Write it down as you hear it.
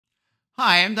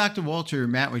Hi, I'm Dr. Walter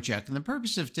Matwichuk, and the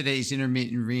purpose of today's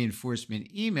intermittent reinforcement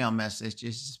email message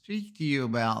is to speak to you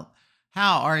about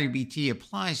how REBT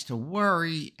applies to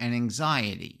worry and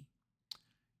anxiety.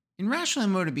 In rational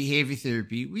emotive behavior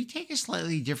therapy, we take a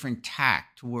slightly different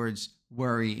tack towards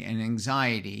worry and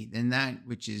anxiety than that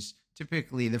which is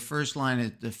typically the first line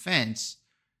of defense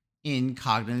in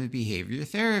cognitive behavior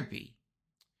therapy.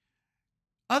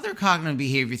 Other cognitive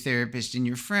behavior therapists and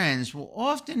your friends will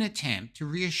often attempt to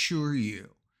reassure you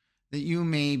that you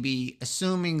may be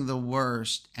assuming the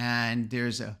worst and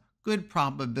there's a good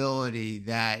probability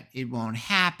that it won't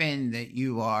happen, that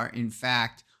you are, in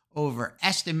fact,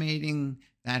 overestimating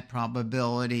that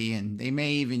probability. And they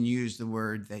may even use the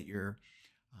word that you're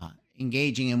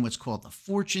engaging in what's called the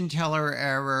fortune teller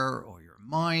error or your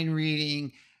mind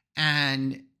reading,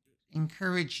 and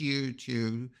encourage you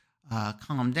to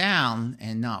calm down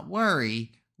and not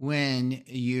worry when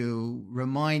you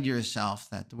remind yourself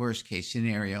that the worst case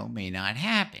scenario may not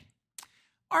happen.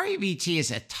 REBT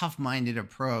is a tough-minded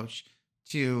approach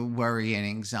to worry and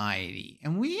anxiety,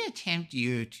 and we attempt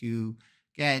you to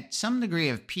get some degree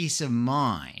of peace of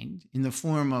mind in the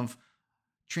form of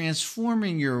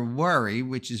transforming your worry,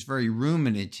 which is very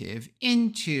ruminative,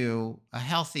 into a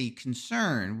healthy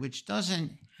concern, which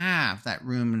doesn't have that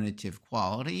ruminative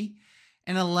quality,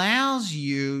 and allows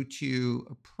you to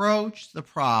approach the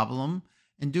problem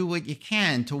and do what you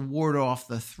can to ward off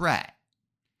the threat.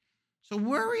 So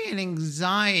worry and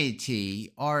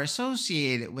anxiety are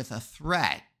associated with a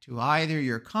threat to either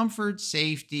your comfort,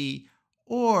 safety,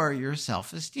 or your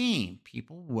self-esteem.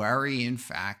 People worry, in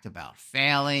fact, about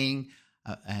failing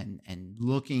and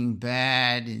looking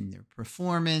bad in their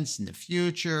performance in the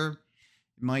future.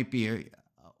 It might be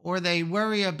or they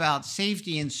worry about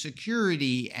safety and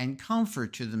security and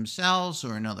comfort to themselves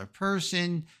or another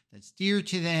person that's dear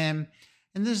to them.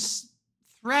 And this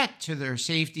threat to their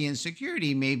safety and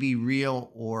security may be real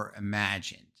or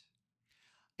imagined.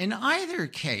 In either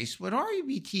case, what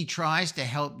REBT tries to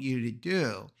help you to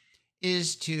do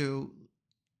is to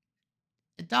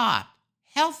adopt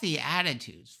healthy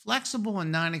attitudes, flexible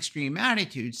and non-extreme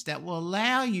attitudes that will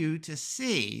allow you to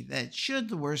see that should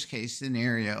the worst case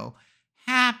scenario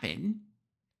happen,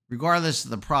 regardless of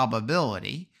the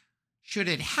probability, should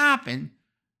it happen,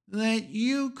 that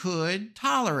you could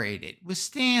tolerate it,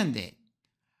 withstand it,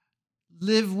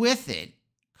 live with it,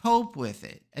 cope with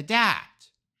it,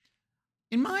 adapt.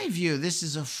 In my view, this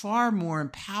is a far more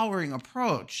empowering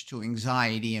approach to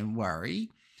anxiety and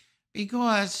worry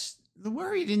because the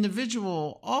worried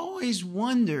individual always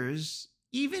wonders,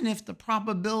 even if the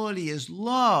probability is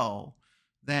low,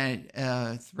 that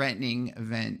a threatening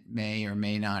event may or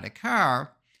may not occur,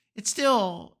 it's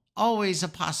still always a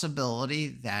possibility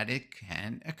that it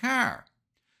can occur.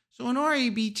 So in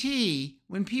REBT,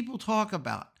 when people talk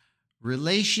about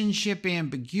relationship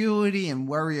ambiguity and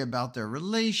worry about their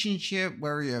relationship,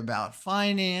 worry about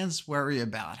finance, worry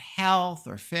about health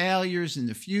or failures in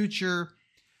the future,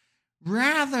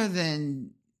 rather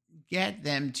than get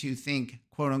them to think,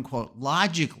 quote unquote,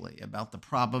 logically about the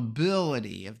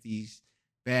probability of these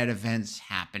bad events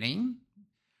happening,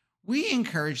 we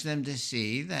encourage them to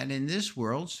see that in this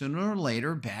world, sooner or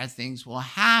later, bad things will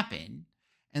happen.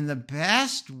 And the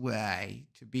best way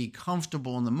to be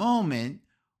comfortable in the moment,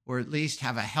 or at least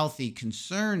have a healthy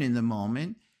concern in the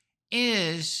moment,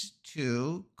 is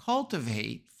to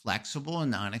cultivate flexible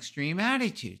and non-extreme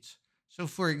attitudes. So,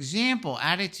 for example,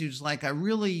 attitudes like, I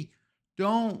really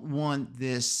don't want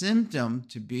this symptom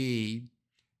to be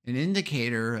an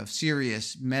indicator of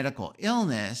serious medical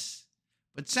illness,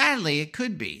 but sadly it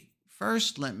could be.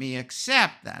 First, let me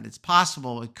accept that it's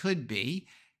possible it could be.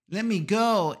 Let me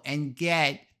go and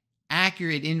get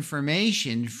accurate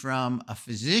information from a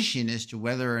physician as to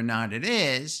whether or not it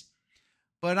is.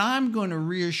 But I'm going to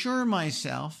reassure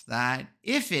myself that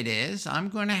if it is, I'm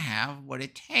going to have what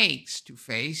it takes to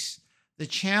face the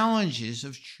challenges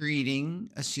of treating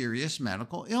a serious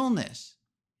medical illness.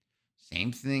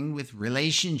 Same thing with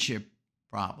relationship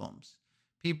problems.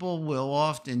 People will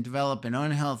often develop an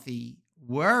unhealthy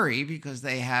worry because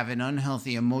they have an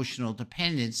unhealthy emotional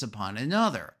dependence upon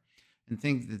another and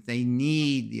think that they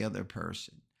need the other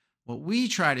person. What we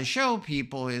try to show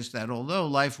people is that although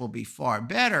life will be far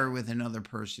better with another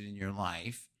person in your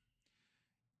life,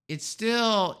 it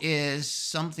still is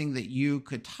something that you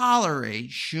could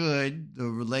tolerate should the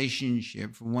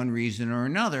relationship, for one reason or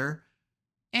another,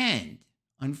 end.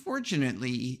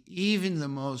 Unfortunately, even the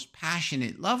most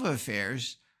passionate love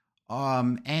affairs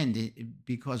end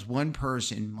because one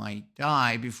person might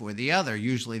die before the other.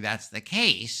 Usually that's the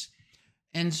case.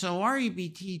 And so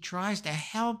REBT tries to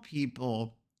help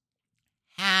people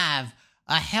have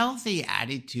a healthy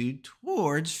attitude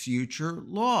towards future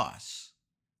loss.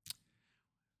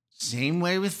 Same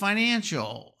way with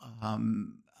financial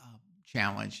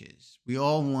challenges. We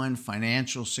all want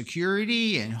financial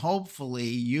security and hopefully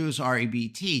use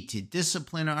REBT to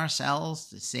discipline ourselves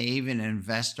to save and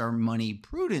invest our money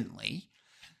prudently.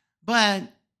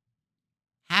 But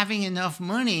having enough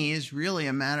money is really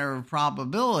a matter of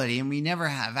probability, and we never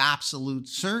have absolute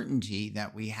certainty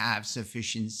that we have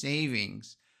sufficient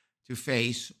savings to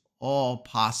face all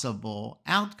possible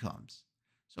outcomes.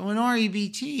 So in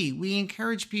REBT, we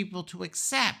encourage people to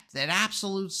accept that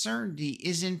absolute certainty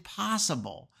isn't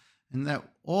possible and that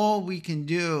all we can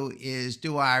do is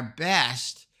do our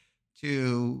best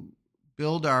to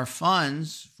build our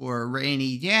funds for a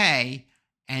rainy day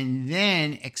and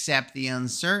then accept the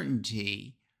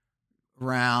uncertainty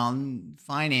around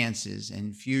finances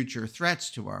and future threats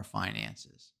to our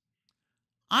finances.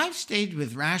 I've stayed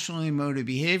with rational emotive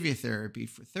behavior therapy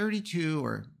for 32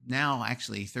 or now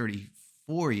actually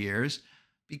 34 years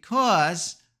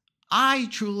because I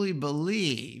truly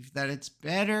believe that it's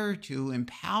better to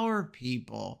empower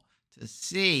people to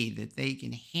see that they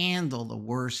can handle the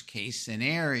worst case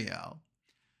scenario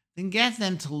than get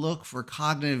them to look for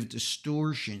cognitive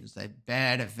distortions that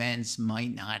bad events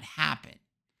might not happen.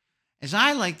 As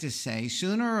I like to say,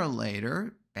 sooner or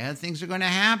later, bad things are going to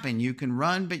happen. You can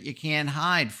run, but you can't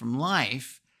hide from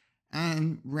life.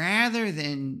 And rather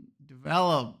than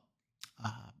develop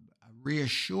a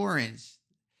reassurance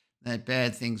that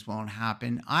bad things won't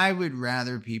happen, I would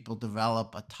rather people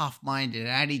develop a tough-minded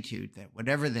attitude that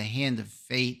whatever the hand of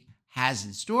fate has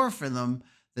in store for them,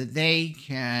 that they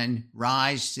can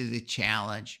rise to the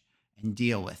challenge and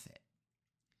deal with it.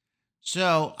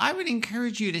 So I would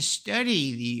encourage you to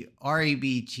study the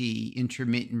REBT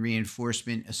intermittent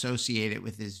reinforcement associated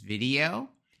with this video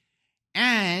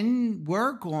and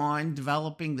work on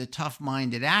developing the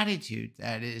tough-minded attitude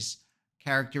that is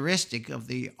characteristic of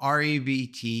the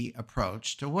REBT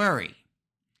approach to worry.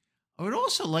 I would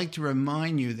also like to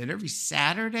remind you that every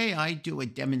Saturday I do a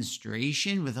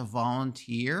demonstration with a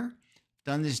volunteer. I've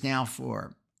done this now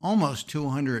for almost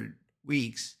 200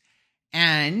 weeks,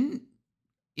 and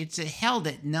it's held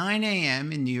at 9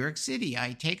 a.m. in New York City.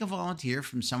 I take a volunteer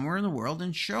from somewhere in the world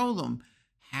and show them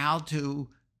how to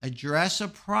address a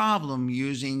problem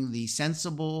using the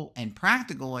sensible and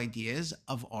practical ideas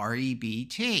of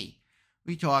REBT.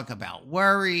 We talk about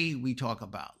worry, we talk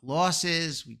about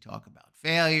losses, we talk about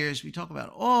failures, we talk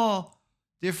about all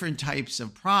different types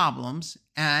of problems,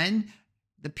 and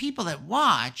the people that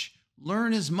watch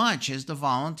learn as much as the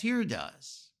volunteer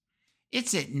does.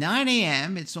 It's at 9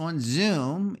 a.m., it's on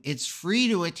Zoom, it's free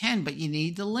to attend, but you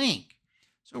need the link.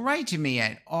 So write to me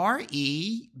at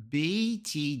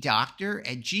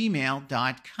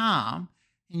rebtdoctor@gmail.com,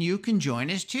 and you can join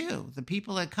us too. The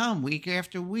people that come week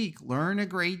after week learn a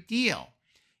great deal.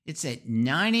 It's at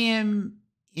 9 a.m.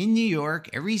 in New York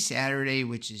every Saturday,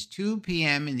 which is 2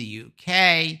 p.m. in the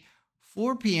UK,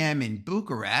 4 p.m. in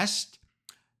Bucharest,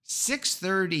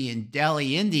 6:30 in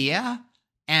Delhi, India,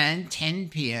 and 10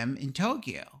 p.m. in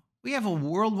Tokyo. We have a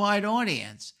worldwide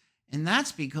audience, and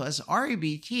that's because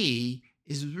REBT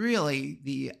is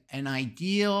really an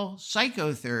ideal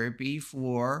psychotherapy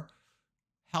for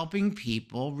helping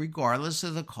people regardless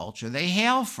of the culture they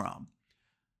hail from.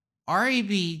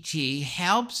 REBT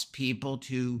helps people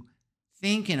to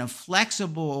think in a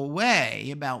flexible way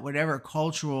about whatever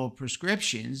cultural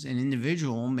prescriptions an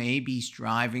individual may be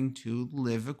striving to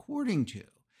live according to.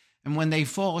 And when they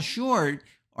fall short,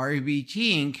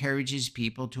 REBT encourages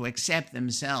people to accept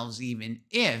themselves even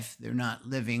if they're not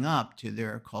living up to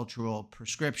their cultural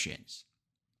prescriptions.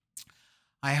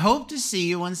 I hope to see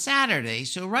you on Saturday,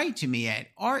 so write to me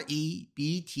at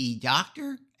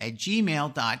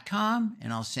rebtdoctor@gmail.com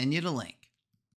and I'll send you the link.